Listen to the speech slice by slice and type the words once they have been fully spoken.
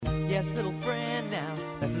best little friend now.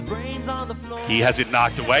 That's his brains on the floor. He has it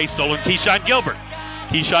knocked away. Stolen Keyshawn Gilbert.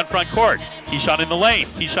 Keyshawn front court. Keyshawn in the lane.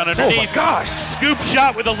 Keyshawn underneath. Oh my gosh! Scoop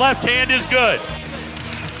shot with the left hand is good.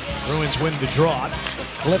 Bruins win the draw.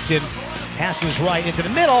 Clifton passes right into the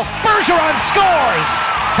middle. Bergeron scores!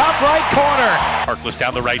 Top right corner. Harkless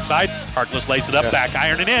down the right side. Harkless lays it up, back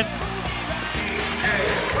iron and in.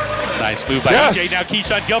 Nice move by EJ. Now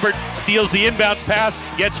Keyshawn Gilbert steals the inbounds pass,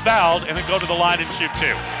 gets fouled, and then go to the line and shoot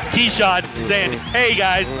two. Keyshawn saying, hey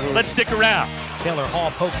guys, let's stick around. Taylor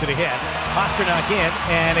Hall pokes it ahead. Pasternak in,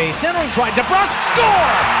 and a centering try. DeBrusk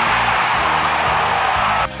score!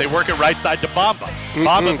 They work it right side to Bamba.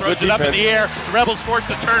 Bamba throws it up in the air. The Rebels force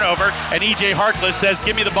the turnover, and EJ Harkless says,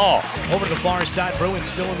 give me the ball. Over to the far side, Bruins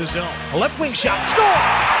still in the zone. A left wing shot, score!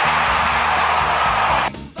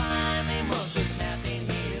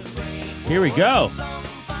 Here we go.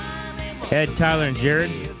 Ed, Tyler, and Jared.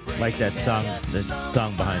 Like that song, the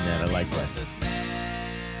song behind that. I like that.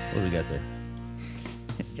 What do we got there?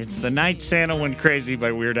 It's The Night Santa Went Crazy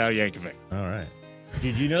by Weird Al Yankovic. All right.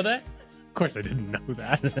 Did you know that? Of course I didn't know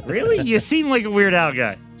that. Really? You seem like a Weird Al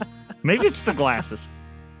guy. Maybe it's the glasses.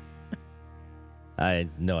 I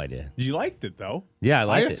had no idea. You liked it, though. Yeah, I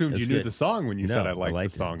liked it. I assumed you knew the song when you said I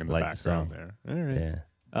liked the song in the liked background the there. All right.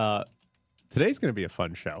 Yeah. Today's going to be a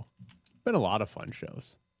fun show. Been a lot of fun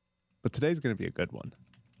shows. But today's going to be a good one.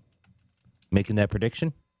 Making that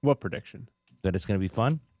prediction? What prediction? That it's going to be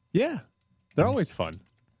fun? Yeah. They're always fun.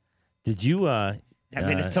 Did you... I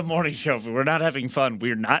mean, it's a morning show. If we're not having fun,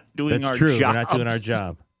 we're not doing our That's true. jobs. We're not doing our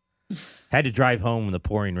job. Had to drive home in the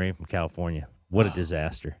pouring rain from California. What a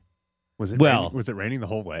disaster. Was it raining the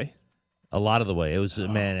whole way? A lot of the way. It was,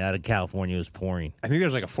 man, out of California, it was pouring. I think there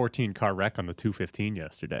was like a 14-car wreck on the 215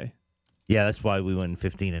 yesterday. Yeah, that's why we went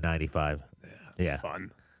 15 and 95. Yeah.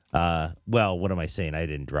 Fun. Well, what am I saying? I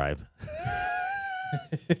didn't drive.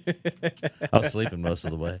 I was sleeping most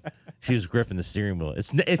of the way. She was gripping the steering wheel.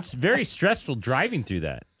 It's very stressful driving through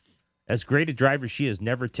that. As great a driver she is,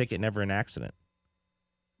 never a ticket, never an accident.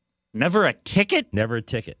 Never a ticket? Never a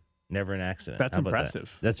ticket. Never an accident. That's How about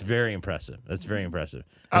impressive. That? That's very impressive. That's very impressive.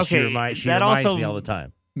 And Okay, she reminds me all the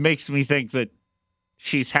time. Makes me think that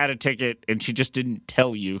she's had a ticket and she just didn't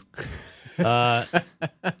tell you. I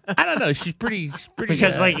don't know. She's pretty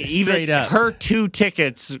Because even straight up. her 2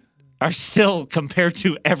 tickets are still compared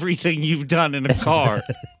to everything you've done in a car.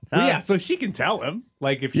 Well, yeah, so she can tell him.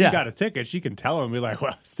 Like, if she got a ticket, she can tell him and be like,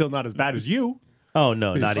 well, still not as bad as you. Oh,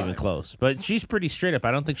 no, not even close. But she's pretty straight up. I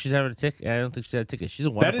don't think she's having a ticket. I don't think she's had a ticket. She's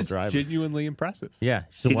a wonderful driver. That is genuinely impressive. Yeah,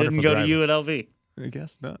 she's a She wonderful didn't go driver. to UNLV. I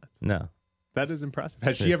guess not. No. That is impressive.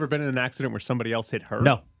 Has she ever been in an accident where somebody else hit her?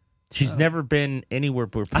 No. She's never been anywhere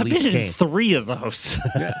where I've police been came. in 3 of those.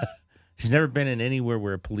 Yeah. She's never been in anywhere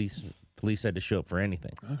where police had to show up for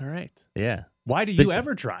anything. All right. Yeah. Why do Big you time.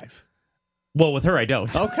 ever drive? Well, with her, I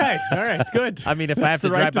don't. Okay. All right. Good. I mean, if I have That's to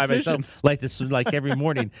the right drive by decision. myself like this, like every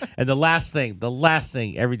morning, and the last thing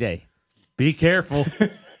every day, be careful.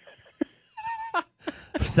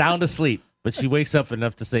 Sound asleep, but she wakes up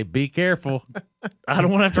enough to say, "Be careful." I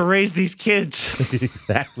don't want to have to raise these kids.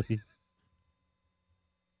 Exactly.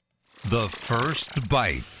 The First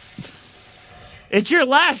Bite. It's your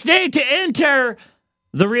last day to enter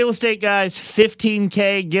the Real Estate Guys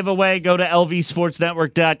 15K giveaway. Go to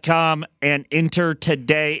lvsportsnetwork.com and enter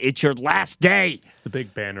today. It's your last day. It's the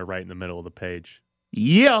big banner right in the middle of the page.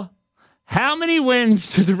 Yeah. How many wins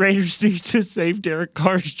do the Raiders need to save Derek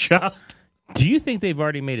Carr's job? Do you think they've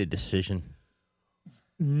already made a decision?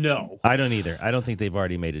 No. I don't either. I don't think they've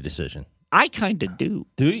already made a decision. I kind of do.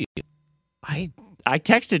 Do you? I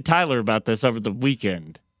texted Tyler about this over the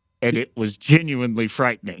weekend, and it was genuinely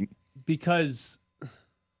frightening. Because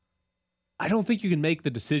I don't think you can make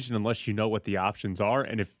the decision unless you know what the options are,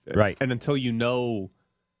 and Right. and until you know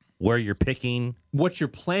Where you're picking. what your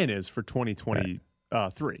plan is for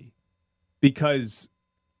 2023. Because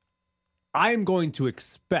I am going to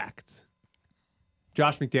expect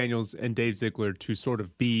Josh McDaniels and Dave Ziegler to sort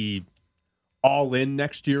of be all in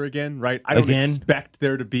next year again, right? I don't expect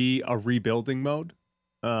there to be a rebuilding mode.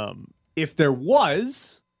 If there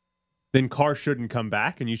was, then Carr shouldn't come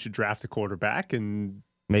back, and you should draft a quarterback and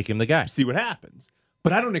Make him the guy. see what happens.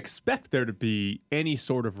 But I don't expect there to be any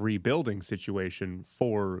sort of rebuilding situation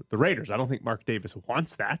for the Raiders. I don't think Mark Davis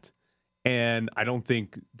wants that. And I don't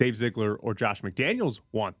think Dave Ziegler or Josh McDaniels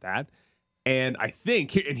want that. And I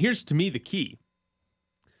think, and here's to me the key.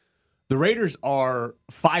 The Raiders are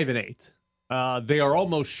 5-8. They are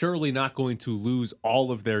almost surely not going to lose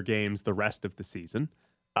all of their games the rest of the season.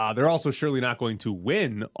 They're also surely not going to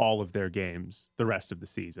win all of their games the rest of the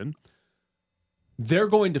season. they're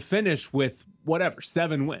going to finish with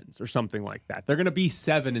 7 wins or something like that. They're going to be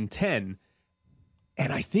 7-10.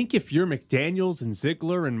 And I think if you're McDaniels and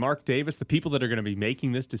Ziegler and Mark Davis, the people that are going to be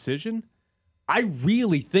making this decision, I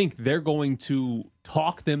really think they're going to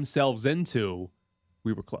talk themselves into,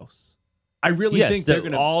 we were close. I really think they're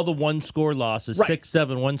going to. All the one-score losses, Right.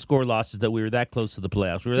 6-7 one-score losses, that we were that close to the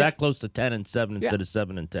playoffs. We were that close to 10-7 instead of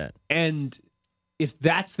 7-10. And if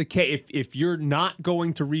that's the case, if you're not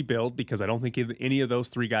going to rebuild, because I don't think any of those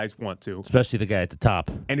three guys want to, Especially the guy at the top.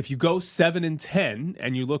 and if you go 7-10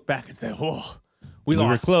 and you look back and say, "Oh, we We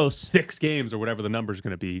were lost close. 6 games or whatever the number's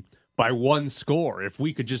going to be by 1 score," if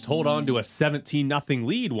we could just hold on to a 17-0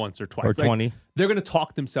 lead once or twice, Or 20. they're going to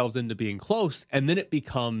talk themselves into being close, and then it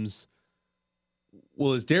becomes,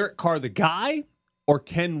 well, is Derek Carr the guy, or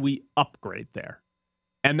can we upgrade there?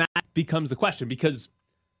 And that becomes the question, because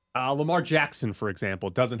Lamar Jackson, for example,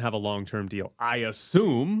 doesn't have a long-term deal. I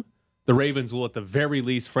assume the Ravens will at the very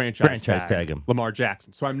least franchise tag him. Lamar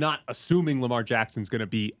Jackson. So I'm not assuming Lamar Jackson's going to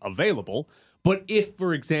be available. But if,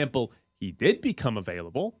 for example, he did become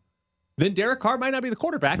available, then Derek Carr might not be the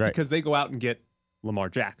quarterback because they go out and get Lamar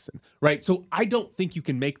Jackson, right? So I don't think you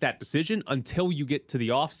can make that decision until you get to the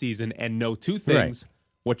offseason and know 2 things: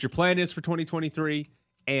 what your plan is for 2023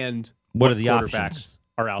 and What are the quarterbacks options?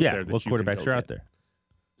 are out there. That what you can quarterbacks go are out get. there?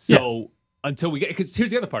 So until we get, because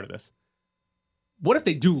here's the other part of this: what if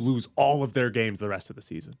they do lose all of their games the rest of the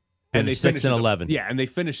season? And they 6-11. And they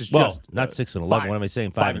finish as Well, just not 6-11. What am I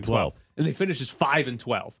saying? 5-12. And they finish as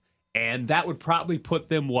 5-12, and that would probably put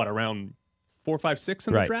them around 4, 5, 6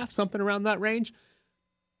 in the draft, something around that range.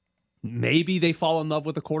 Maybe they fall in love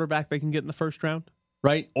with a quarterback they can get in the first round,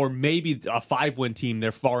 right? Or maybe a 5-win team,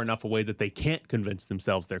 they're far enough away that they can't convince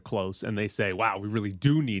themselves they're close, and they say, wow, we really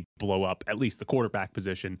do need to blow up at least the quarterback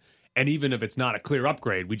position. And even if it's not a clear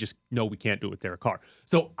upgrade, we just know we can't do it with Derek Carr.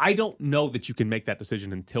 So I don't know that you can make that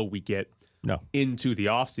decision until we get into the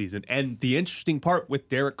offseason. And the interesting part with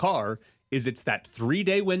Derek Carr is it's that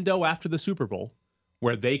 3-day window after the Super Bowl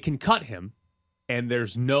where they can cut him, and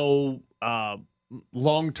there's no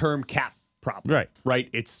long-term cap problem. Right?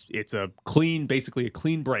 It's basically a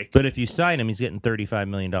clean break. But if you sign him, he's getting $35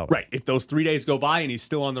 million. Right. If those 3 days go by and he's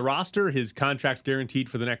still on the roster, his contract's guaranteed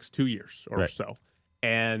for the next 2 years or so.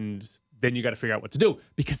 And then you got to figure out what to do.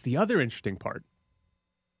 Because the other interesting part,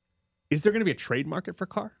 is there going to be a trade market for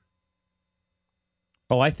Carr?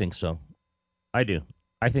 Oh, I think so. I do.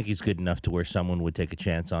 I think he's good enough to where someone would take a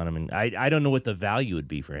chance on him. And I don't know what the value would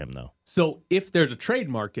be for him, though. So if there's a trade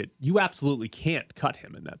market, you absolutely can't cut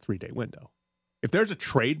him in that 3-day window. If there's a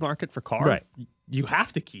trade market for Carr, you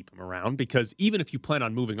have to keep him around, because even if you plan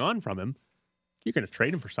on moving on from him, you're going to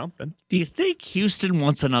trade him for something. Do you think Houston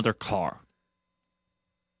wants another Carr?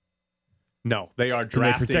 No, they are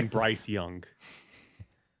drafting Bryce Young.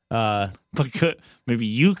 But maybe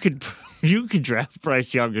you could draft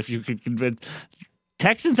Bryce Young if you could convince.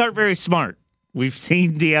 Texans aren't very smart. We've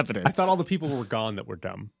seen the evidence. I thought all the people were gone that were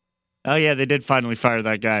dumb. Oh yeah, they did finally fire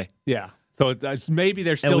that guy. Yeah, so it's maybe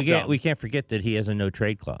they're still dumb. We can't forget that he has a no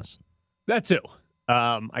trade clause. That too.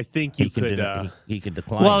 I think he could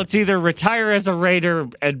decline. Well, it's either retire as a Raider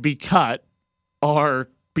and be cut, or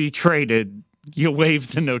be traded. You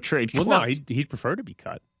waive the no trade clause. Well, no, he'd prefer to be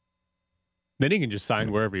cut. Then he can just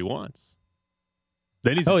sign wherever he wants.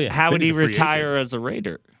 Then he's How would he retire as a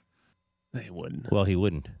Raider? He wouldn't. Well, he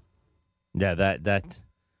wouldn't. Yeah,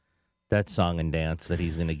 that song and dance that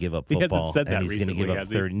he's going to give up football. He hasn't said that and he's going to give up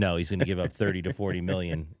 30. No, he's going to give up 30 to 40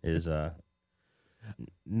 million is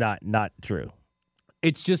not true.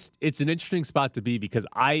 It's an interesting spot to be, because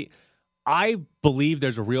I believe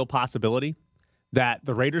there's a real possibility that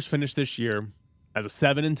the Raiders finish this year as a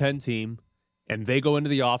 7-10 team, and they go into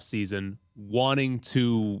the offseason wanting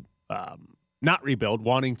to not rebuild,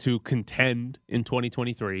 wanting to contend in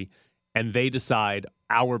 2023, and they decide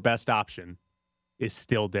our best option is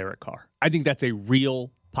still Derek Carr. I think that's a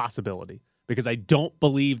real possibility, because I don't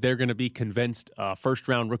believe they're going to be convinced a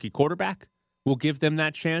first-round rookie quarterback will give them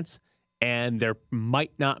that chance, and there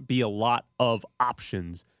might not be a lot of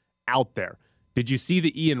options out there. Did you see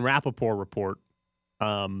the Ian Rappaport report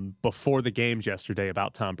before the games yesterday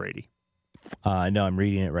about Tom Brady? No, I'm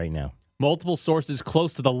reading it right now. Multiple sources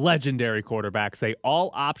close to the legendary quarterback say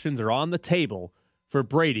all options are on the table for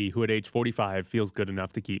Brady, who at age 45 feels good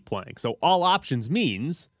enough to keep playing. So all options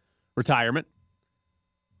means retirement,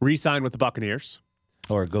 re-sign with the Buccaneers,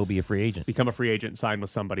 or go be a free agent. Become a free agent and sign with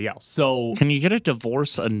somebody else. So can you get a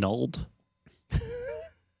divorce annulled?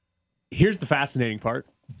 Here's the fascinating part.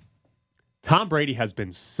 Tom Brady has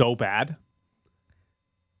been so bad.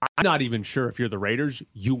 I'm not even sure if you're the Raiders,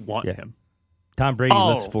 you want him. Tom Brady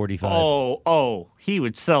looks 45. He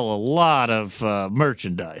would sell a lot of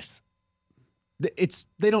merchandise.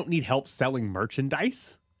 They don't need help selling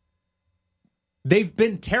merchandise. They've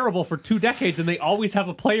been terrible for 2 decades, and they always have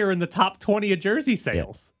a player in the top 20 of jersey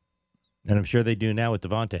sales. Yeah. And I'm sure they do now with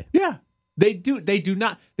Devontae. Yeah, they do. They do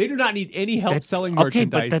not need any help selling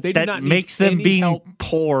merchandise. But they do not makes need them any being help.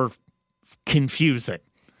 Poor confusing.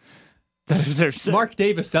 Mark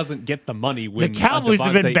Davis doesn't get the money when the Cowboys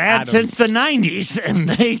have been bad since the 90s, and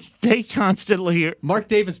they constantly. Mark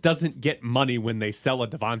Davis doesn't get money when they sell a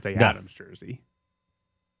Devontae Adams jersey.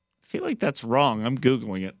 I feel like that's wrong. I'm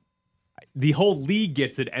Googling it. The whole league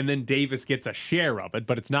gets it, and then Davis gets a share of it,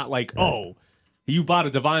 but it's not like, you bought a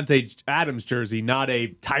Devontae Adams jersey, not a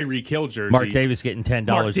Tyreek Hill jersey. Mark Davis getting $10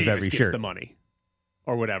 of every gets shirt. the money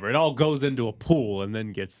or whatever. It all goes into a pool and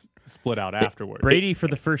then gets split out afterwards. Brady, for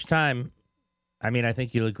the first time, I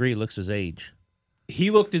think you'll agree, looks his age.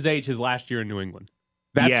 He looked his age his last year in New England.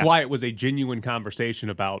 That's why it was a genuine conversation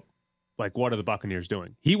about, like, what are the Buccaneers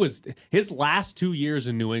doing? His last 2 years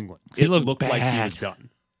in New England, it looked like he was done.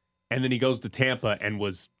 And then he goes to Tampa and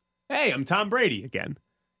was, hey, I'm Tom Brady again.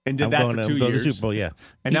 And did that for 2 years. The Super Bowl, yeah.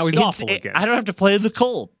 And now he's awful again. I don't have to play in the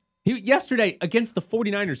cold. Yesterday, against the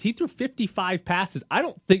 49ers, he threw 55 passes. I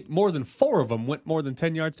don't think more than 4 of them went more than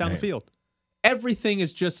 10 yards down the field. Everything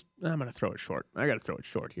is just, I'm going to throw it short. I got to throw it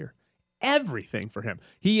short here. Everything for him.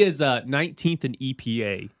 He is 19th in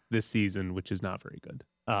EPA this season, which is not very good.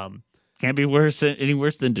 Can't be any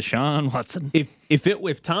worse than Deshaun Watson.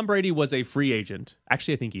 If Tom Brady was a free agent,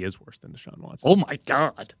 actually, I think he is worse than Deshaun Watson. Oh my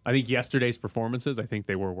God! I think yesterday's performances, I think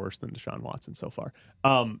they were worse than Deshaun Watson so far.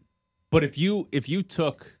 But if you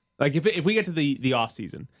took, like, if we get to the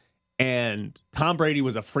offseason and Tom Brady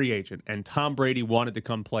was a free agent and Tom Brady wanted to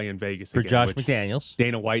come play in Vegas for again, Josh which McDaniels,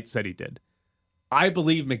 Dana White said he did. I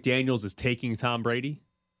believe McDaniels is taking Tom Brady,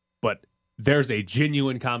 but there's a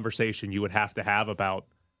genuine conversation you would have to have about,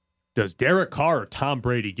 does Derek Carr or Tom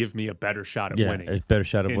Brady give me a better shot at winning? A better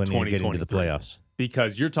shot of winning and getting to the playoffs.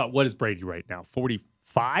 Because you're talking, what is Brady right now?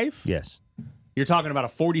 45? Yes. You're talking about a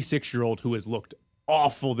 46-year-old who has looked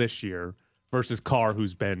awful this year versus Carr,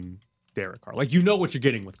 who's been Derek Carr. Like, you know what you're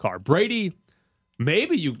getting with Carr. Brady,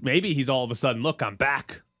 maybe he's all of a sudden, look, I'm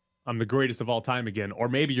back. I'm the greatest of all time again. Or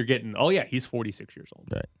maybe you're getting, he's 46 years old.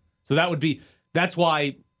 Right. So that's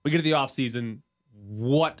why we get to the offseason.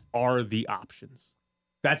 What are the options?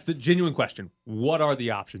 That's the genuine question. What are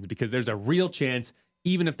the options? Because there's a real chance,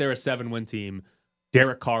 even if they're a 7-win team,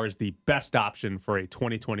 Derek Carr is the best option for a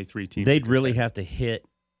 2023 team. They'd really have to hit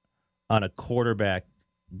on a quarterback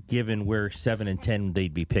given where 7 and 10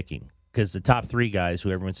 they'd be picking. Because the top 3 guys,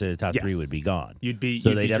 who everyone said the top 3 would be gone.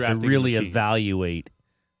 They'd have to really evaluate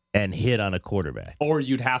and hit on a quarterback. Or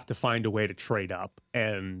you'd have to find a way to trade up.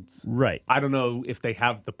 And right. I don't know if they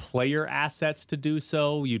have the player assets to do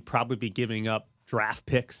so. You'd probably be giving up draft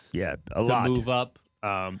picks to lot. Move up.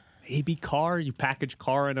 Maybe Carr, you package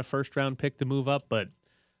Carr in a first-round pick to move up, but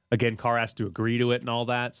again, Carr has to agree to it and all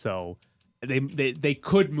that. So they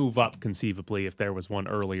could move up conceivably if there was one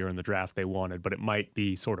earlier in the draft they wanted, but it might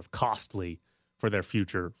be sort of costly for their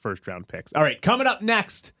future first-round picks. All right, coming up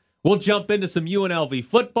next, we'll jump into some UNLV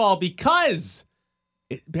football because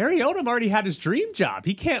Barry Odom already had his dream job.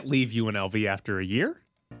 He can't leave UNLV after a year.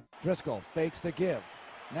 Driscoll fakes the give.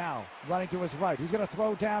 Now, running to his right. He's going to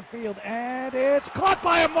throw downfield, and it's caught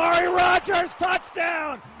by Amari Rogers.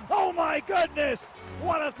 Touchdown! Oh, my goodness!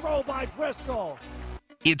 What a throw by Driscoll.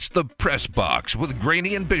 It's the Press Box with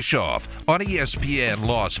Graney and Bischoff on ESPN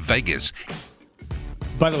Las Vegas.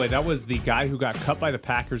 By the way, that was the guy who got cut by the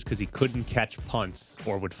Packers because he couldn't catch punts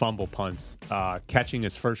or would fumble punts, catching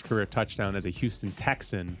his first career touchdown as a Houston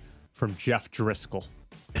Texan from Jeff Driscoll.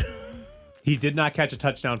 He did not catch a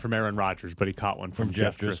touchdown from Aaron Rodgers, but he caught one from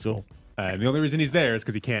Jeff Driscoll. And the only reason he's there is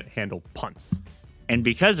because he can't handle punts. And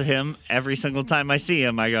because of him, every single time I see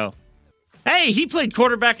him, I go, hey, he played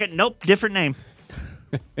quarterback at nope, different name.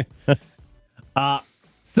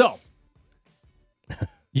 So,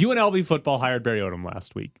 UNLV football hired Barry Odom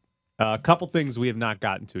last week. A couple things we have not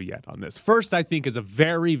gotten to yet on this. First, I think, is a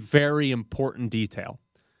very, very important detail.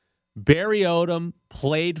 Barry Odom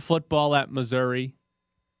played football at Missouri,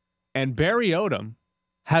 and Barry Odom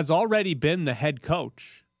has already been the head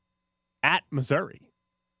coach at Missouri.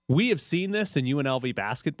 We have seen this in UNLV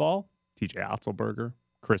basketball. TJ Otzelberger,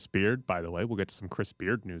 Chris Beard. By the way, we'll get to some Chris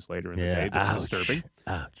Beard news later in the day. That's disturbing.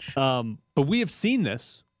 Ouch. But we have seen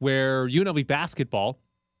this where UNLV basketball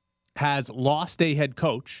has lost a head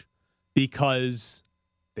coach because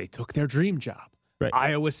they took their dream job. Right.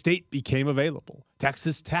 Iowa State became available.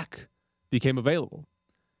 Texas Tech became available.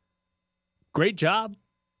 Great job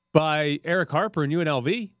by Eric Harper and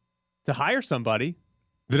UNLV. to hire somebody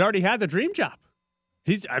that already had the dream job.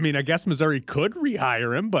 I guess Missouri could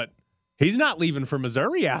rehire him, but he's not leaving for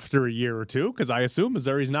Missouri after a year or two because I assume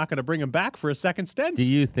Missouri's not going to bring him back for a second stint. Do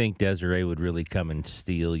you think Desiree would really come and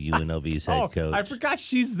steal UNLV's head coach? I forgot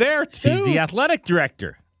she's there, too. She's the athletic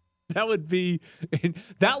director. That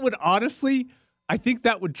would honestly, I think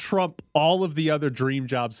that would trump all of the other dream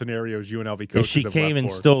job scenarios UNLV coaches if she have came left and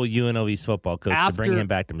for. stole UNLV's football coach to bring him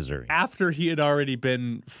back to Missouri. After he had already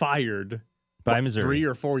been fired by Missouri 3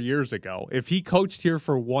 or 4 years ago. If he coached here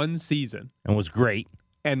for one season and was great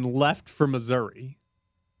and left for Missouri,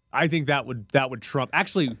 I think that would trump.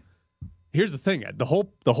 Actually, here's the thing, Ed. The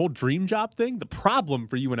whole dream job thing, the problem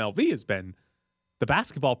for UNLV has been the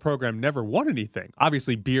basketball program never won anything.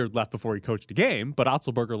 Obviously, Beard left before he coached a game, but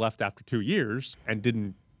Otzelberger left after 2 years and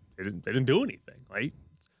didn't do anything, right?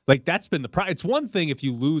 Like, that's been the problem. It's one thing if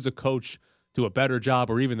you lose a coach to a better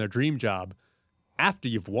job or even their dream job after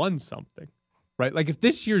you've won something, right? Like, if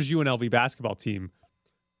this year's UNLV basketball team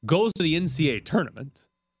goes to the NCAA tournament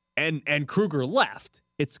and Kruger left,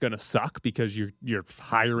 it's going to suck because you're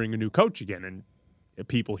hiring a new coach again, and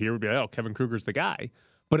people here would be like, oh, Kevin Kruger's the guy.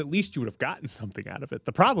 But at least you would have gotten something out of it.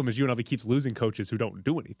 The problem is UNLV keeps losing coaches who don't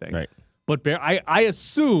do anything. Right. But I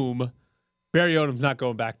assume Barry Odom's not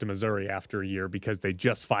going back to Missouri after a year because they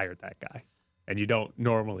just fired that guy. And you don't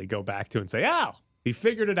normally go back to and say, oh, he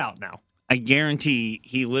figured it out now. I guarantee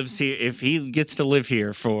he lives here. If he gets to live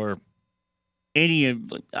here for any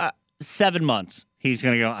 7 months, he's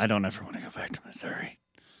going to go, I don't ever want to go back to Missouri.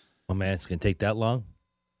 Oh, man, it's going to take that long?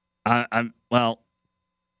 Well,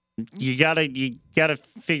 you gotta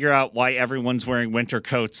figure out why everyone's wearing winter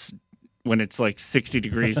coats when it's like 60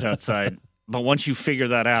 degrees outside. But once you figure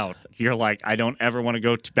that out, you're like, I don't ever want to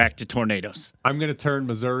go back to tornadoes. I'm going to turn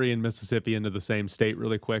Missouri and Mississippi into the same state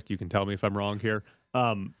really quick. You can tell me if I'm wrong here.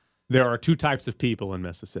 There are two types of people in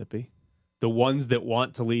Mississippi. The ones that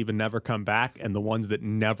want to leave and never come back, and the ones that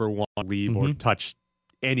never want to leave or touch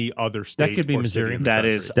any other state. That could be or Missouri. city in the That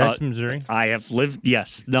country. is That's Missouri. I have lived.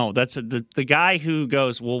 Yes, no. That's the guy who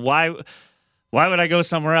goes. Well, why would I go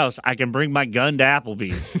somewhere else? I can bring my gun to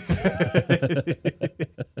Applebee's.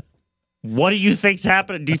 What do you think's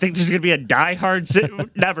happening? Do you think there's going to be a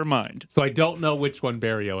diehard? Never mind. So I don't know which one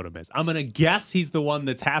Barry Odom is. I'm going to guess he's the one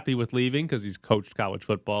that's happy with leaving because he's coached college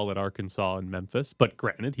football at Arkansas and Memphis. But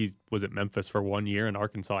granted, he was at Memphis for 1 year and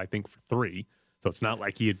Arkansas, I think, for 3. So it's not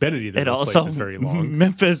like he had been at either of those places very long.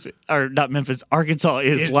 Arkansas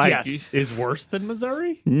is worse than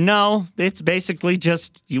Missouri? No, it's basically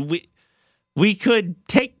just we could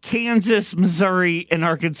take Kansas, Missouri, and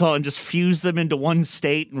Arkansas and just fuse them into one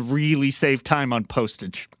state and really save time on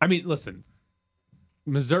postage. I mean, listen,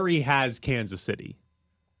 Missouri has Kansas City.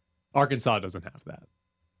 Arkansas doesn't have that.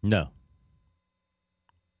 No.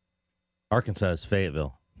 Arkansas is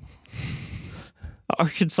Fayetteville.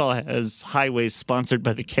 Arkansas has highways sponsored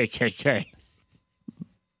by the KKK.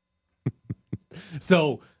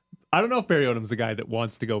 So I don't know if Barry Odom's the guy that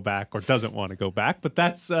wants to go back or doesn't want to go back, but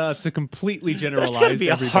that's to completely generalize. That's going to be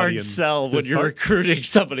a everybody hard sell when you're part. recruiting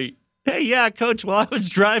somebody. Hey, yeah, coach, while I was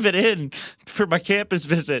driving in for my campus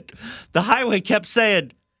visit, the highway kept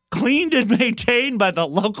saying, cleaned and maintained by the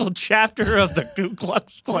local chapter of the Ku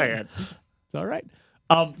Klux Klan. It's all right.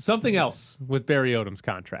 Something else with Barry Odom's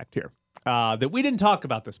contract here that we didn't talk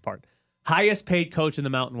about this part. Highest paid coach in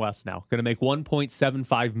the Mountain West now. Going to make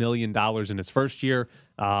 $1.75 million in his first year.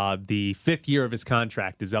 The 5th year of his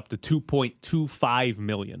contract is up to $2.25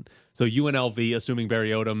 million. So UNLV, assuming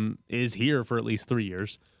Barry Odom is here for at least 3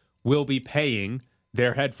 years, will be paying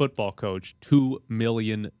their head football coach $2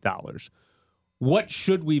 million. What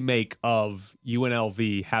should we make of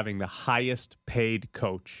UNLV having the highest paid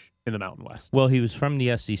coach in the Mountain West? Well, he was from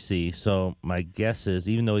the SEC, so my guess is,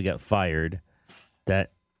 even though he got fired,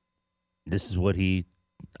 that this is what he,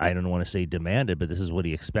 I don't want to say demanded, but this is what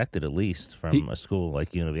he expected at least from a school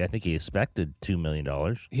like UNLV. I think he expected $2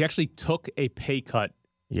 million. He actually took a pay cut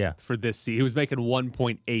for this season. He was making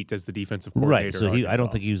 1.8 as the defensive coordinator. Right, so I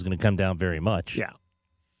don't think he was going to come down very much. Yeah.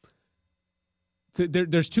 So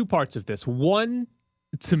there's two parts of this. One,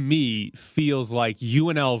 to me, feels like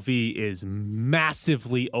UNLV is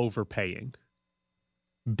massively overpaying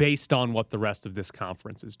based on what the rest of this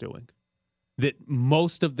conference is doing. That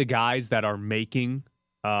most of the guys that are making,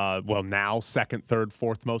 now second, third,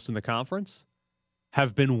 fourth most in the conference,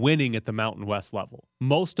 have been winning at the Mountain West level.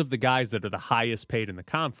 Most of the guys that are the highest paid in the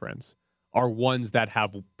conference are ones that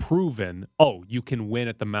have proven, you can win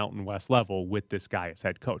at the Mountain West level with this guy as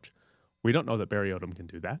head coach. We don't know that Barry Odom can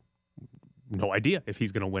do that. No idea if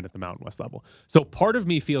he's going to win at the Mountain West level. So part of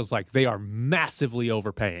me feels like they are massively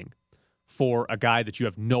overpaying for a guy that you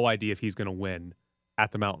have no idea if he's going to win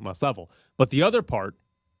at the Mountain West level. But the other part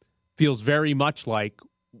feels very much like,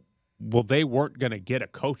 well, they weren't going to get a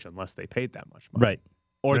coach unless they paid that much money. Right.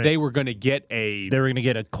 Or they were going to get a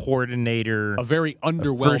coordinator, a very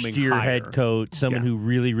underwhelming first-year hire. head coach, someone who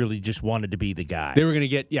really, really just wanted to be the guy. They were going to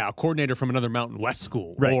get a coordinator from another Mountain West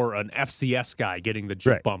school or an FCS guy getting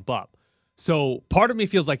the bump up. So part of me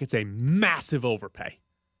feels like it's a massive overpay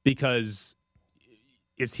because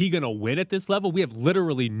is he going to win at this level? We have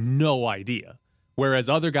literally no idea. Whereas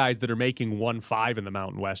other guys that are making 1.5 in the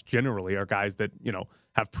Mountain West generally are guys that,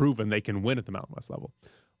 have proven they can win at the Mountain West level.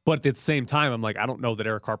 But at the same time, I'm like, I don't know that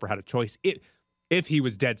Eric Harper had a choice. If he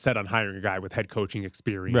was dead set on hiring a guy with head coaching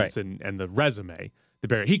experience and the resume,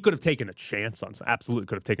 he could have taken a chance on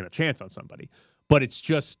somebody. But it's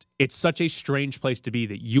such a strange place to be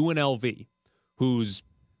that UNLV, who's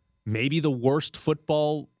maybe the worst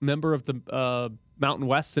football member of the Mountain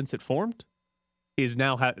West since it formed, is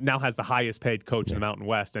now has the highest paid coach in the Mountain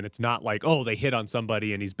West. And it's not like, they hit on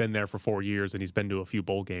somebody and he's been there for 4 years and he's been to a few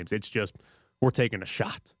bowl games. It's just, we're taking a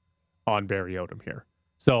shot on Barry Odom here.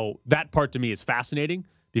 So that part to me is fascinating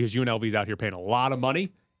because UNLV's out here paying a lot of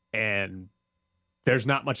money and there's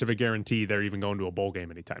not much of a guarantee they're even going to a bowl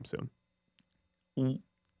game anytime soon.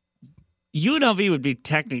 UNLV would be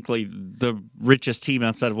technically the richest team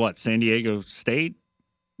outside of San Diego State?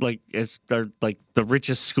 They're the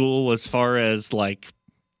richest school as far as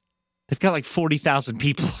they've got 40,000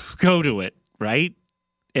 people who go to it, right?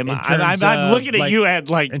 I'm looking at you at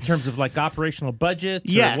in terms of operational budgets.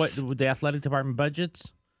 Yes, or what the athletic department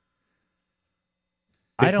budgets.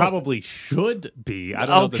 They probably should be. I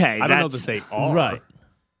don't know that they are.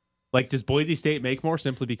 Right. Does Boise State make more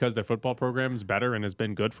simply because their football program is better and has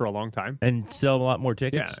been good for a long time and sell a lot more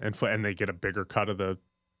tickets? Yeah, and they get a bigger cut of the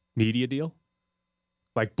media deal.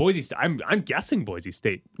 Boise State, I'm guessing Boise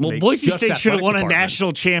State. Well, Boise State should have won a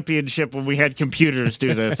national championship when we had computers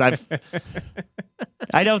do this.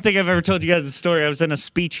 I don't think I've ever told you guys the story. I was in a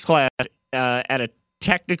speech class at a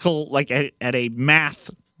technical, at a math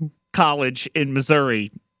college in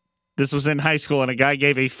Missouri. This was in high school, and a guy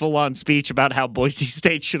gave a full-on speech about how Boise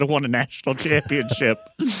State should have won a national championship.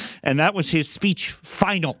 And that was his speech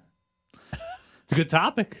final. It's a good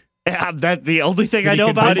topic. That the only thing I know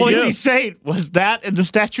about Boise State was that and the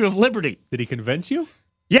Statue of Liberty. Did he convince you?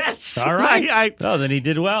 Yes. All right. Then he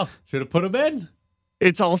did well. Should have put him in.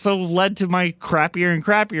 It's also led to my crappier and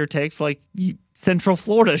crappier takes, Central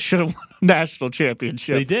Florida should have won a national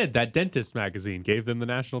championship. They did. That Dentist magazine gave them the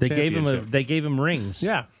national championship. They gave him rings.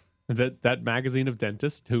 Yeah. That magazine of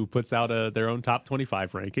dentists who puts out their own top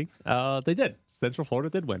 25 ranking. They did. Central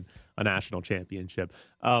Florida did win a national championship.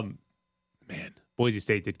 Man. Boise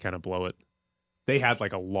State did kind of blow it. They had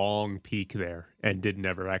a long peak there and did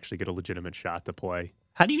never actually get a legitimate shot to play.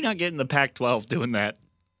 How do you not get in the Pac-12 doing that?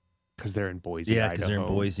 Because they're in Boise, Idaho. Yeah, because they're in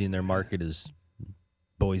Boise and their market is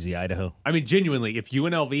Boise, Idaho. I mean, genuinely, if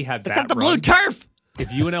UNLV had that the blue turf. If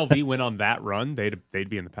UNLV went on that run, they'd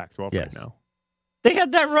be in the Pac-12 right now. They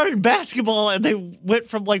had that run in basketball, and they went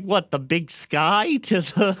from the Big Sky to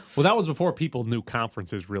the. Well, that was before people knew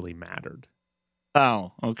conferences really mattered.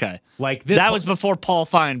 Oh, okay. That was before Paul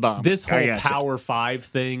Feinbaum. This whole Power 5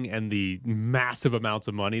 thing and the massive amounts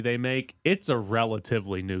of money they make, it's a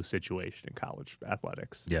relatively new situation in college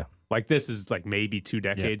athletics. Yeah. This is maybe 2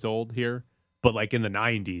 decades old here, but in the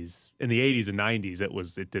 90s, in the 80s and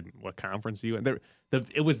 90s, what conference you in?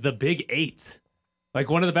 It was the Big 8.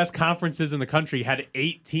 One of the best conferences in the country had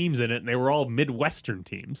 8 teams in it, and they were all Midwestern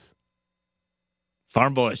teams.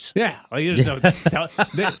 Farm boys. Yeah.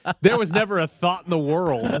 There was never a thought in the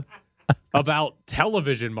world about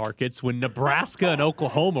television markets when Nebraska and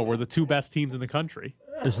Oklahoma were the 2 best teams in the country.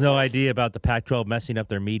 There's no idea about the Pac-12 messing up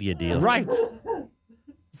their media deal. Right.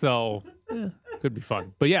 So, could be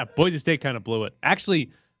fun. But yeah, Boise State kind of blew it.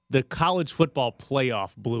 Actually, the college football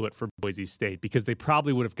playoff blew it for Boise State because they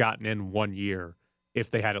probably would have gotten in 1 year if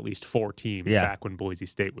they had at least 4 teams back when Boise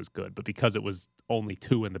State was good. But because it was only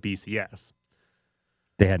 2 in the BCS,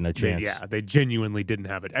 they had no chance. They genuinely didn't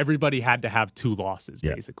have it. Everybody had to have 2 losses,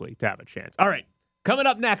 basically, to have a chance. All right, coming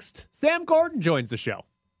up next, Sam Gordon joins the show.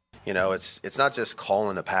 It's not just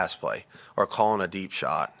calling a pass play or calling a deep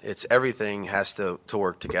shot. It's everything has to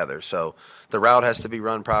work together. So the route has to be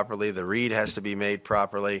run properly, the read has to be made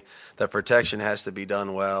properly, the protection has to be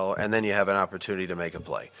done well, and then you have an opportunity to make a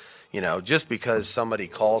play. Just because somebody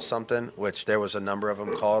calls something, which there was a number of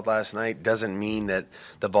them called last night, doesn't mean that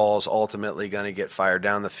the ball is ultimately going to get fired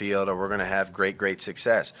down the field or we're going to have great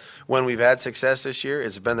success. When we've had success this year,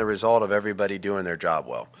 it's been the result of everybody doing their job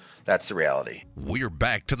well. That's the reality. We're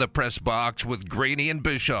back to the press box with Graney and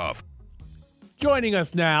Bischoff. Joining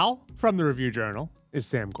us now from the Review Journal, is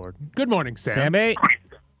Sam Gordon. Good morning, Sam. Sammy.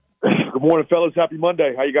 Good morning, fellas. Happy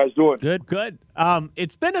Monday. How you guys doing? Good. Good.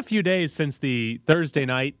 It's been a few days since the Thursday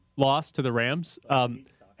night loss to the Rams.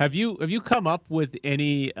 Have you come up with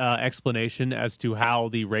any explanation as to how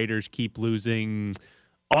the Raiders keep losing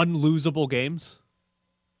unlosable games?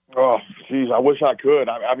 Oh, geez, I wish I could.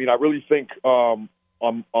 I mean, I really think on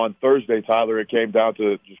Thursday, Tyler, it came down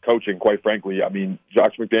to just coaching, quite frankly. I mean,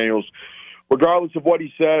 Josh McDaniels, regardless of what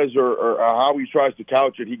he says or how he tries to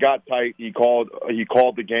couch it, he got tight. He called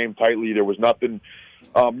the game tightly. There was nothing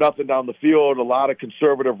down the field, a lot of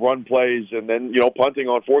conservative run plays, and then, punting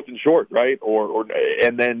on 4th and short, right?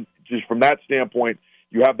 And then just from that standpoint,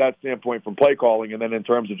 you have that standpoint from play calling, and then in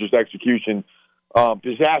terms of just execution,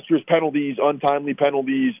 disastrous penalties, untimely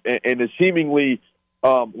penalties, and a seemingly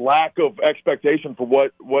lack of expectation for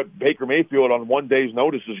what Baker Mayfield on one day's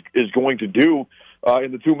notice is going to do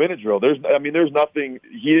in the 2-minute drill. There's nothing.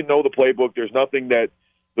 He didn't know the playbook. There's nothing that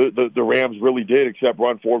the Rams really did except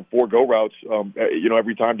run four go routes,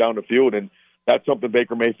 every time down the field, and that's something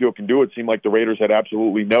Baker Mayfield can do. It seemed like the Raiders had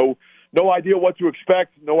absolutely no idea what to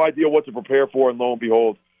expect, no idea what to prepare for, and lo and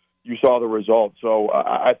behold, you saw the result. So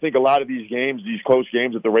I think a lot of these games, these close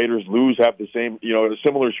games that the Raiders lose, have the same, a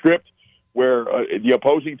similar script where the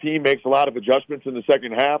opposing team makes a lot of adjustments in the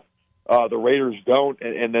second half. The Raiders don't,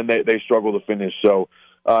 and then they struggle to finish. So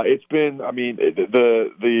it's been, I mean,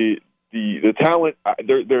 the talent,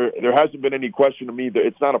 there hasn't been any question to me that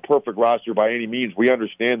it's not a perfect roster by any means. We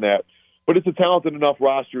understand that. But it's a talented enough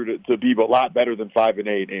roster to be a lot better than 5-8.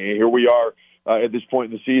 And here we are at this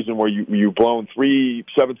point in the season where you've blown 3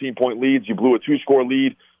 17-point leads. You blew a 2-score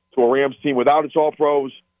lead to a Rams team without its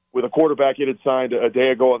All-Pros, with a quarterback it had signed a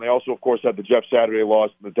day ago. And they also, of course, had the Jeff Saturday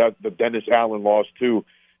loss and the Dennis Allen loss, too,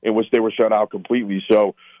 in which they were shut out completely.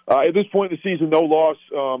 So at this point in the season, no loss.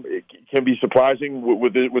 It can be surprising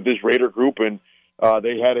with this Raider group. And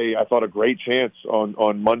they had I thought, a great chance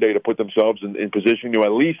on Monday to put themselves in position to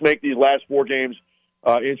at least make these last 4 games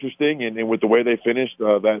interesting. And with the way they finished,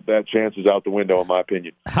 that chance is out the window, in my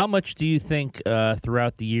opinion. How much do you think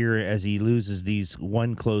throughout the year, as he loses these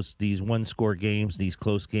one-score games, these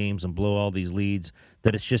close games, and blow all these leads,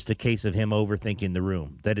 that it's just a case of him overthinking the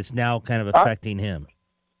room, that it's now kind of affecting him?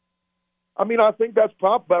 I mean, I think that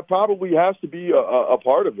probably has to be a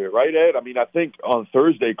part of it, right, Ed? I mean, I think on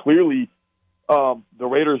Thursday, clearly, the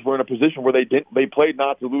Raiders were in a position where they played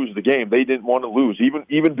not to lose the game. They didn't want to lose,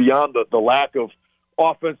 even beyond the lack of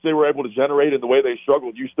offense they were able to generate and the way they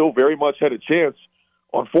struggled. You still very much had a chance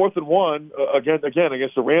on 4th and 1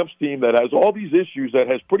 against the Rams team that has all these issues, that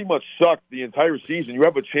has pretty much sucked the entire season. You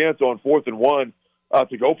have a chance on 4th and 1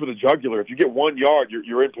 to go for the jugular. If you get 1 yard,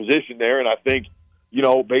 you're in position there, and I think,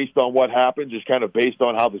 based on what happened, just kind of based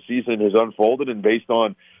on how the season has unfolded and based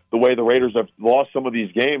on the way the Raiders have lost some of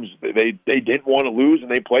these games, they didn't want to lose, and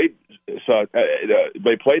they played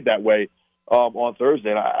that way on Thursday.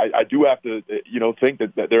 And I do have to, think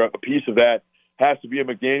that there a piece of that has to be a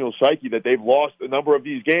McDaniels psyche, that they've lost a number of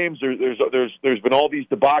these games. There's been all these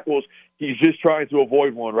debacles. He's just trying to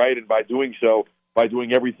avoid one, right? And by doing so, by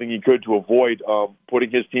doing everything he could to avoid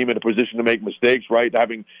putting his team in a position to make mistakes, right,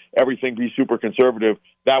 having everything be super conservative,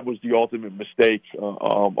 that was the ultimate mistake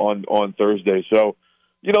on Thursday. So,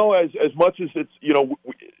 as much as it's,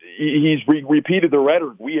 he's repeated the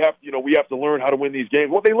rhetoric, we have to learn how to win these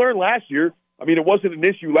games. What they learned last year, I mean, it wasn't an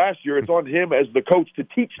issue last year. It's on him as the coach to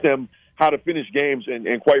teach them how to finish games,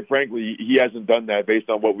 and quite frankly, he hasn't done that based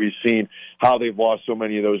on what we've seen, how they've lost so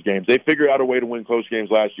many of those games. They figured out a way to win close games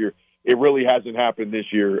last year. It really hasn't happened this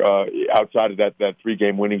year outside of that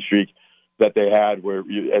 3-game winning streak that they had,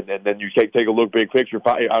 and then you take a look big picture.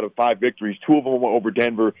 Out of 5 victories, 2 of them were over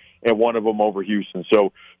Denver and 1 of them over Houston.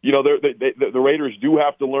 So the Raiders do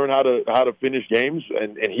have to learn how to finish games,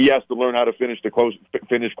 and he has to learn how to finish close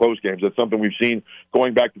games. That's something we've seen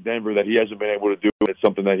going back to Denver that he hasn't been able to do. It's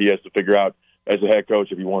something that he has to figure out as a head coach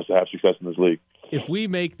if he wants to have success in this league. If we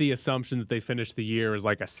make the assumption that they finish the year as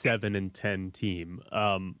like a 7-10 team,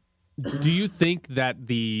 do you think that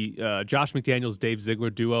the Josh McDaniels, Dave Ziegler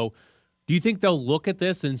duo, do you think they'll look at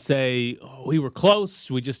this and say, oh, we were close,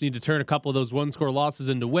 we just need to turn a couple of those one-score losses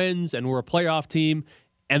into wins, and we're a playoff team,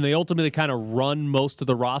 and they ultimately kind of run most of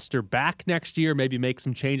the roster back next year, maybe make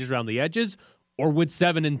some changes around the edges? Or would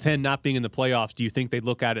 7-10 not being in the playoffs, do you think they'd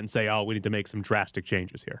look at it and say, oh, we need to make some drastic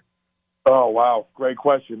changes here? Oh, wow. Great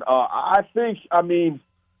question. I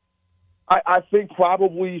think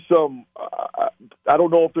probably some I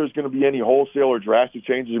don't know if there's going to be any wholesale or drastic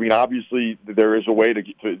changes. I mean, obviously there is a way to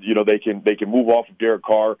they can move off of Derek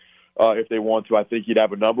Carr. if they want to. I think you'd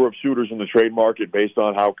have a number of suitors in the trade market based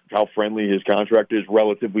on how friendly his contract is,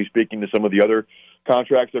 relatively speaking, to some of the other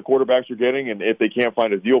contracts that quarterbacks are getting. And if they can't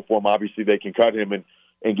find a deal for him, obviously they can cut him and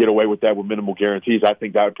get away with that with minimal guarantees. I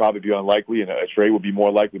think that would probably be unlikely, and a trade would be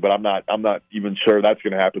more likely. But I'm not even sure that's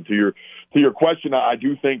going to happen. To your question, I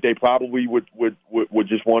do think they probably would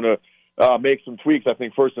just want to make some tweaks. I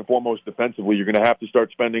think first and foremost, defensively, you're going to have to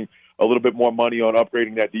start spending a little bit more money on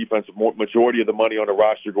upgrading that defense. Majority of the money on the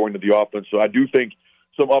roster going to the offense. So I do think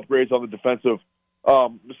some upgrades on the defensive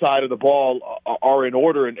side of the ball are in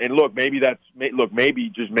order. And look, maybe that's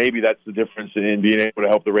the difference in being able to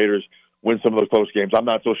help the Raiders win some of those close games. I'm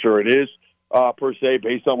not so sure it is per se,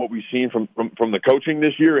 based on what we've seen from the coaching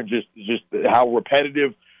this year and just how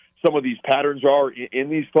repetitive some of these patterns are in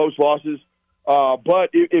these close losses.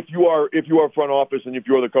 But if you are front office and if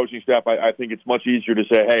you're the coaching staff, I think it's much easier to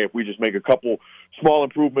say, hey, if we just make a couple small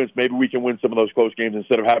improvements, maybe we can win some of those close games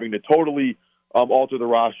instead of having to totally alter the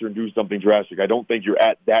roster and do something drastic. I don't think you're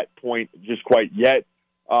at that point just quite yet.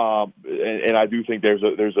 And I do think there's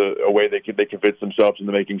a way they can convince themselves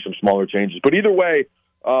into making some smaller changes. But either way,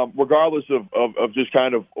 regardless of just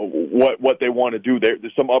kind of what they want to do,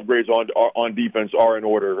 there's some upgrades on defense are in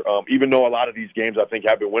order. Even though a lot of these games I think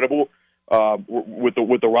have been winnable with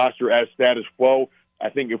the roster as status quo, I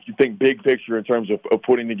think if you think big picture in terms of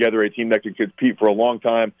putting together a team that can compete for a long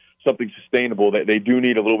time, something sustainable, that they do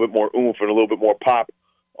need a little bit more oomph and a little bit more pop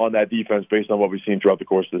on that defense based on what we've seen throughout the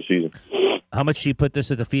course of the season. How much do you put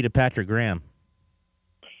this at the feet of Patrick Graham?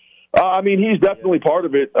 I mean, he's definitely part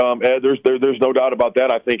of it. There's no doubt about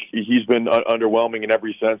that. I think he's been underwhelming in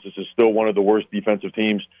every sense. This is still one of the worst defensive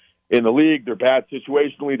teams in the league. They're bad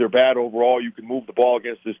situationally. They're bad overall. You can move the ball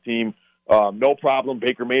against this team. No problem.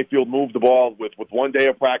 Baker Mayfield moved the ball with 1 day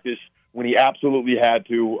of practice when he absolutely had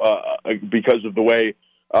to because of the way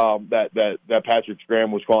that Patrick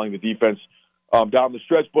Graham was calling the defense down the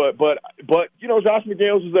stretch. But Josh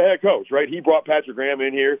McDaniels is the head coach, right? He brought Patrick Graham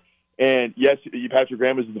in here. And, yes, Patrick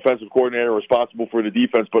Graham is the defensive coordinator responsible for the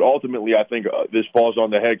defense, but ultimately I think this falls on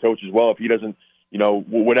the head coach as well. If he doesn't,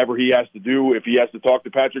 whatever he has to do, if he has to talk to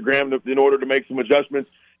Patrick Graham in order to make some adjustments,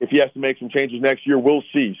 if he has to make some changes next year, we'll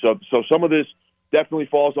see. So some of this definitely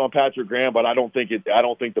falls on Patrick Graham, but I don't think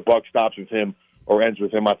the buck stops with him or ends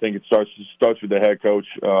with him. I think it starts with the head coach,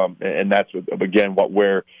 and that's, again,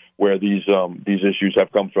 where these issues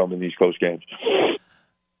have come from in these close games.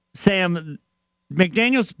 Sam,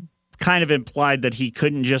 McDaniels kind of implied that he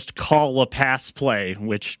couldn't just call a pass play,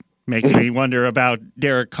 which makes me wonder about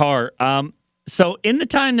Derek Carr. So in the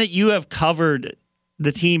time that you have covered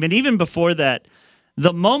the team, and even before that,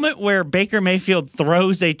 the moment where Baker Mayfield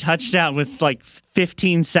throws a touchdown with like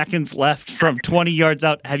 15 seconds left from 20 yards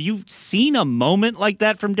out, have you seen a moment like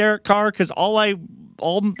that from Derek Carr? Because all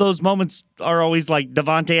those moments are always like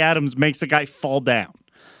Davante Adams makes a guy fall down.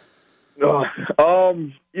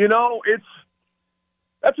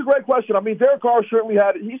 That's a great question. I mean, Derek Carr certainly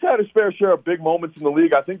had his fair share of big moments in the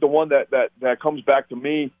league. I think the one that comes back to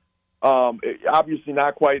me, obviously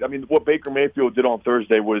not quite. I mean, what Baker Mayfield did on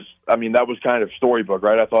Thursday was, that was kind of storybook,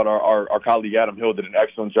 right? I thought our colleague Adam Hill did an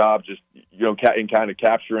excellent job just, in kind of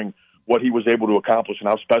capturing what he was able to accomplish and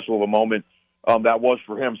how special of a moment that was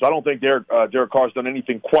for him. So I don't think Derek Carr's done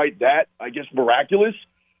anything quite that, I guess, miraculous.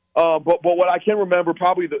 But what I can remember,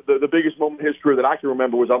 probably the biggest moment in his career that I can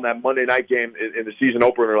remember was on that Monday night game in the season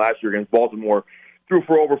opener last year against Baltimore. Threw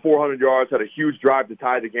for over 400 yards, had a huge drive to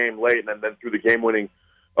tie the game late, and then threw the game-winning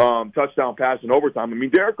touchdown pass in overtime. I mean,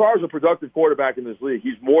 Derek Carr is a productive quarterback in this league.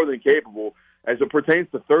 He's more than capable. As it pertains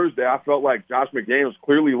to Thursday, I felt like Josh McDaniels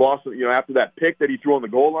clearly lost, after that pick that he threw on the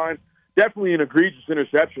goal line. Definitely an egregious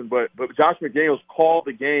interception, but Josh McDaniels called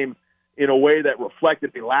the game in a way that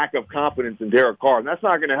reflected a lack of confidence in Derek Carr. And that's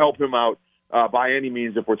not going to help him out by any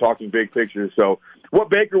means if we're talking big picture. So what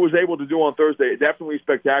Baker was able to do on Thursday, definitely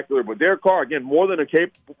spectacular. But Derek Carr, again, more than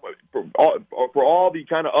capable for all the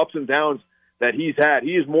kind of ups and downs that he's had,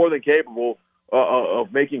 he is more than capable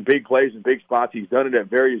of making big plays in big spots. He's done it at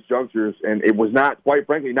various junctures, and it was not, quite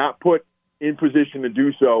frankly, not put in position to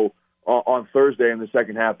do so on Thursday in the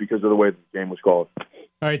second half because of the way the game was called.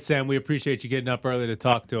 All right, Sam, we appreciate you getting up early to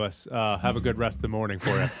talk to us. Have a good rest of the morning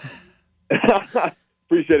for us.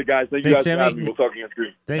 Appreciate it, guys. Thank you guys for having me. We'll talk again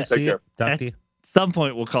soon. Thanks. Take care. At some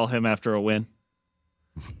point, we'll call him after a win.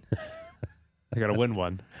 I got to win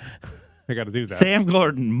one. I got to do that. Sam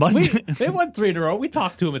Gordon, Monday. They won 3 in a row. We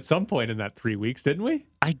talked to him at some point in that 3 weeks, didn't we?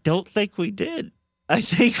 I don't think we did. I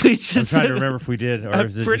think we just. I'm trying to remember if we did, or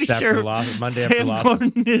is it just after Monday after losses?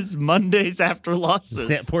 Sam Gordon is Mondays after losses.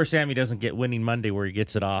 Poor Sammy doesn't get winning Monday where he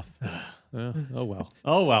gets it off. Oh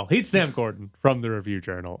well. He's Sam Gordon from the Review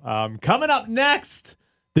Journal. Coming up next,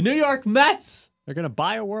 The New York Mets are going to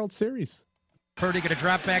buy a World Series. Purdy going to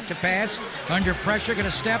drop back to pass. Under pressure, going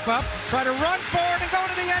to step up, try to run forward and go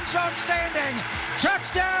to the end zone standing.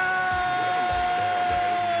 Touchdown!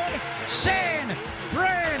 San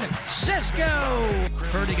Francisco!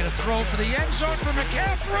 Purdy going to throw for the end zone for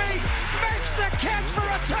McCaffrey. Makes the catch for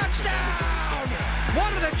a touchdown!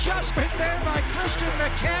 What an adjustment there by Christian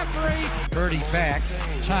McCaffrey. Purdy back.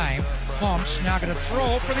 Time. Pumps. Now going to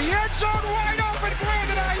throw for the end zone. Wide open.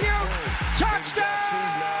 Brandon Ayuk. Touchdown!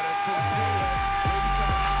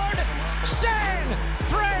 San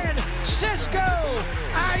Francisco!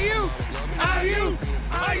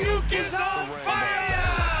 Ayuk is on fire!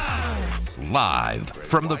 Live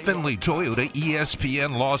from the Findlay Toyota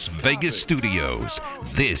ESPN Las Vegas studios,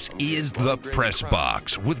 this is the Press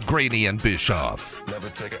Box with Graney and Bischoff.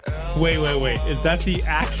 Wait. Is that the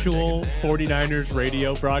actual 49ers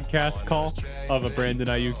radio broadcast call of a Brandon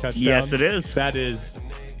Ayuk touchdown? Yes, it is. That is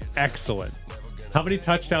excellent. How many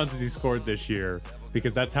touchdowns has he scored this year?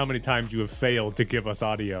 Because that's how many times you have failed to give us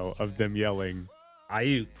audio of them yelling,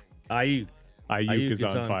 Ayuk is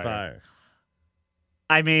on fire.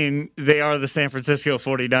 I mean, they are the San Francisco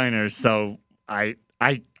 49ers, so I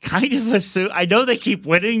kind of assume, I know they keep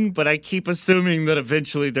winning, but I keep assuming that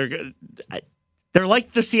eventually they're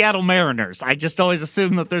like the Seattle Mariners. I just always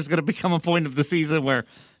assume that there's going to become a point of the season where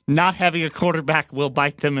not having a quarterback will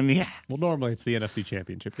bite them in the ass. Well, normally it's the NFC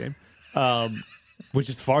Championship game, which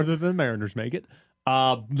is farther than the Mariners make it.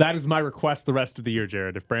 That is my request the rest of the year,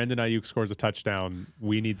 Jared. If Brandon Ayuk scores a touchdown,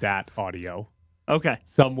 we need that audio. Okay.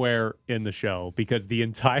 Somewhere in the show, because the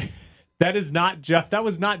entire that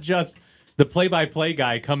was not just the play-by-play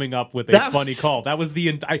guy coming up with a funny call. That was the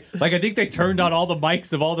entire, I think they turned on all the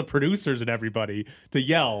mics of all the producers and everybody to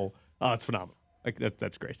yell. Oh, it's phenomenal.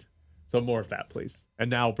 That's great. So more of that, please. And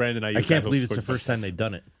now Brandon Ayuk. I can't believe it's the first time they've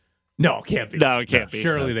done it. No, it can't be. No, it can't be.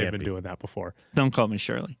 Surely they've been doing that before. Don't call me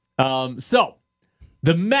Shirley. So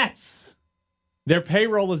the Mets, their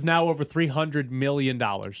payroll is now over $300 million.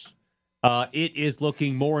 It is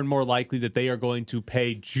looking more and more likely that they are going to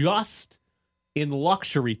pay just in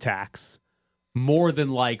luxury tax more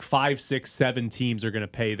than like 5, 6, 7 teams are going to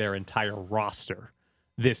pay their entire roster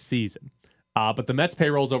this season. But the Mets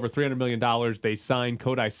payroll is over $300 million. They signed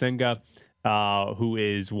Kodai Senga, who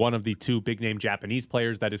is one of the 2 big-name Japanese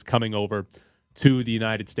players that is coming over to the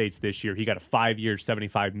United States this year. He got a 5-year,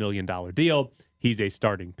 $75 million deal. He's a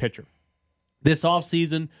starting pitcher. This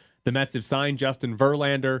offseason, the Mets have signed Justin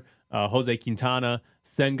Verlander, Jose Quintana,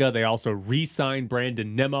 Senga. They also re-signed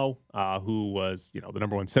Brandon Nimmo, who was, the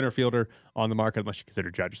number 1 center fielder on the market, unless you consider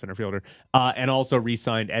Judge a center fielder, and also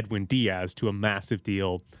re-signed Edwin Diaz to a massive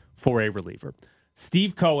deal for a reliever.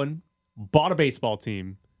 Steve Cohen bought a baseball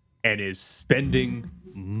team and is spending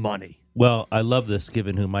money. Well, I love this,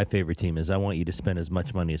 given who my favorite team is. I want you to spend as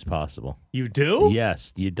much money as possible. You do?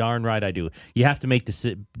 Yes, you darn right I do. You have to make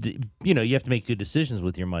you have to make good decisions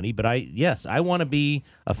with your money. But I want to be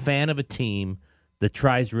a fan of a team that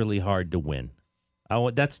tries really hard to win.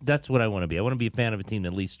 That's what I want to be. I want to be a fan of a team that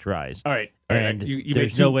at least tries. All right. And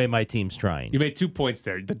there's no way my team's trying. You made 2 points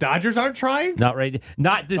there. The Dodgers aren't trying? Not right.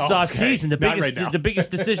 Not this offseason. The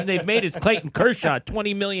biggest decision they've made is Clayton Kershaw,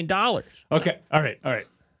 $20 million. Okay. All right.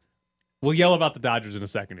 We'll yell about the Dodgers in a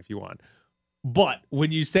second if you want. But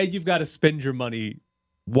when you say you've got to spend your money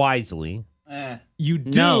wisely, you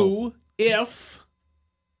do if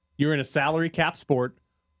you're in a salary cap sport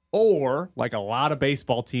or, like a lot of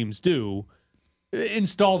baseball teams do,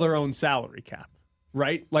 install their own salary cap,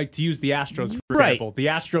 right? Like, to use the Astros, for example. The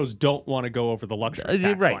Astros don't want to go over the luxury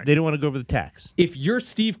tax line. They don't want to go over the tax. If you're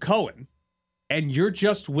Steve Cohen and you're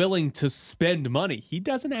just willing to spend money, he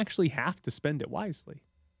doesn't actually have to spend it wisely.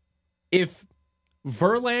 If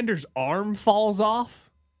Verlander's arm falls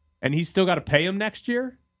off and he's still got to pay him next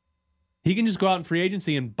year, he can just go out in free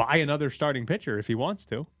agency and buy another starting pitcher if he wants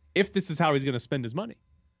to, if this is how he's going to spend his money.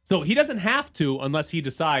 So he doesn't have to unless he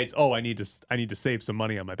decides, I need to save some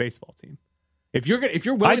money on my baseball team. If you're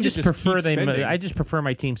willing to just keep spending, I just prefer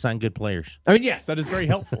my team sign good players. I mean, yes, that is very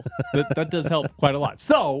helpful. that does help quite a lot.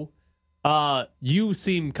 So you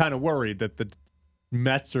seem kind of worried that the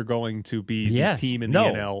Mets are going to be the team in the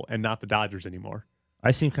NL and not the Dodgers anymore.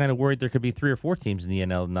 I seem kind of worried there could be 3 or 4 teams in the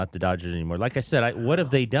NL and not the Dodgers anymore. Like I said, what have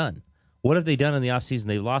they done? What have they done in the offseason?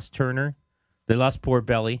 They lost Turner. They lost poor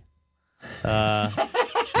Belly. They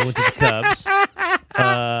went to the Cubs.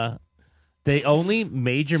 The only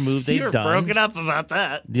major move they've done... You're broken up about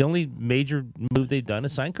that. The only major move they've done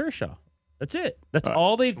is sign Kershaw. That's it. That's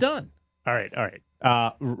all they've done. All right.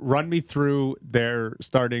 Run me through their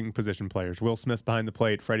starting position players. Will Smith's behind the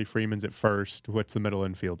plate. Freddie Freeman's at first. What's the middle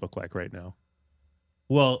infield look like right now?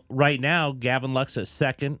 Well, right now, Gavin Lux at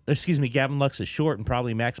second. Gavin Lux is short, and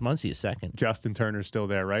probably Max Muncy is second. Justin Turner's still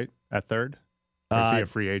there, right? At third? Or is he a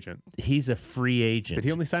free agent? He's a free agent. Did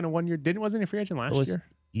he only sign a 1 year? Wasn't he a free agent last year?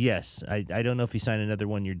 Yes. I don't know if he signed another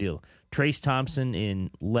 1 year deal. Trace Thompson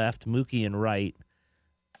in left, Mookie in right.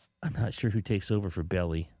 I'm not sure who takes over for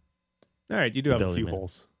Belly. All right, you do have a few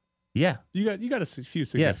holes. Yeah. You got a few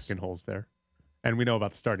significant holes there. And we know about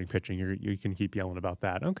the starting pitching. You can keep yelling about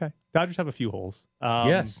that. Okay. Dodgers have a few holes.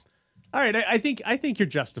 Yes. All right. I think you're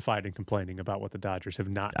justified in complaining about what the Dodgers have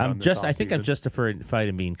not done this offseason. I think I'm justified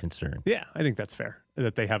in being concerned. Yeah, I think that's fair.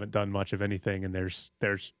 That they haven't done much of anything, and there's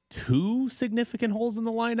 2 significant holes in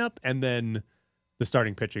the lineup, and then the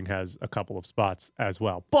starting pitching has a couple of spots as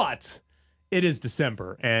well. But it is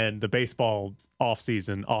December, and the baseball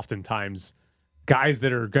offseason, oftentimes guys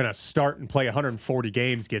that are going to start and play 140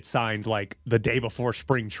 games get signed like the day before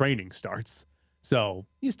spring training starts. So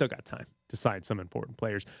you still got time to sign some important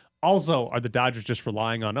players. Also, are the Dodgers just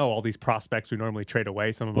relying on, all these prospects we normally trade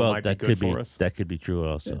away? Some of them might be good for us. That could be true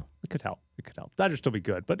also. Yeah, it could help. Dodgers still be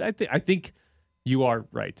good. But I think you are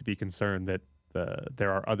right to be concerned that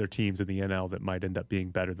there are other teams in the NL that might end up being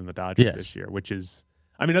better than the Dodgers this year, which is,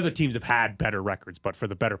 other teams have had better records, but for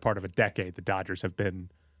the better part of a decade, the Dodgers have been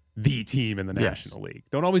the team in the National League.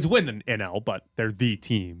 Don't always win the NL, but they're the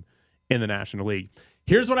team in the National League.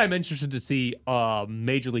 Here's what I'm interested to see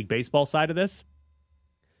Major League Baseball side of this.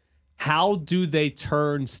 How do they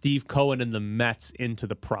turn Steve Cohen and the Mets into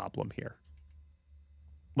the problem here?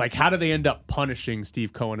 Like, how do they end up punishing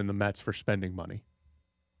Steve Cohen and the Mets for spending money?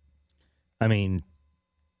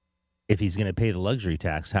 If he's going to pay the luxury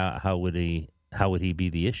tax, how would he be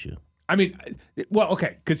the issue?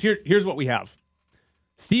 Okay, because here's what we have.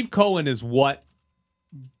 Steve Cohen is what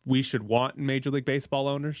we should want in Major League Baseball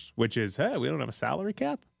owners, which is, hey, we don't have a salary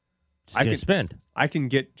cap. I can spend. I can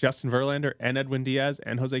get Justin Verlander and Edwin Diaz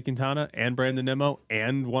and Jose Quintana and Brandon Nimmo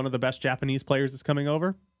and one of the best Japanese players that's coming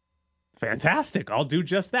over. Fantastic. I'll do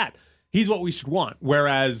just that. He's what we should want.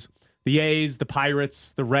 Whereas the A's, the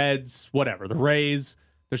Pirates, the Reds, whatever, the Rays,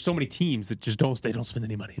 there's so many teams that just don't spend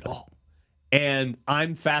any money at all. And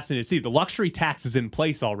I'm fascinated to see the luxury tax is in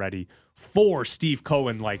place already for Steve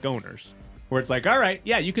Cohen-like owners, where it's like, all right,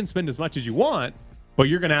 yeah, you can spend as much as you want, but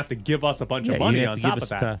you're going to have to give us a bunch of money on top of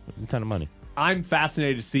that. A ton of money. I'm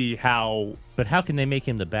fascinated to see how. But how can they make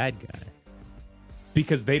him the bad guy?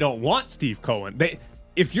 Because they don't want Steve Cohen.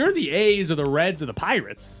 If you're the A's or the Reds or the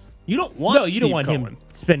Pirates, you don't want Steve don't want Cohen him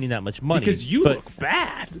spending that much money. Because you look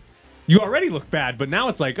bad. You already look bad, but now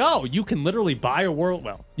it's like, you can literally buy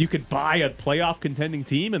you could buy a playoff contending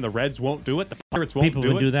team and the Reds won't do it. The Pirates won't do it. People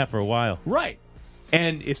have been doing that for a while. Right.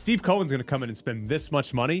 And if Steve Cohen's going to come in and spend this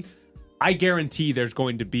much money, I guarantee there's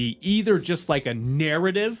going to be either just like a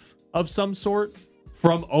narrative of some sort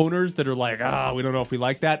from owners that are like, we don't know if we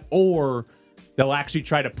like that, or they'll actually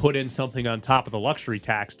try to put in something on top of the luxury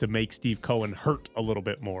tax to make Steve Cohen hurt a little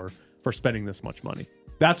bit more for spending this much money.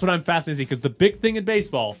 That's what I'm fascinated to see, because the big thing in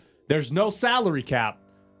baseball, there's no salary cap,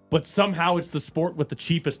 but somehow it's the sport with the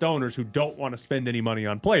cheapest owners who don't want to spend any money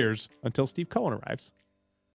on players until Steve Cohen arrives.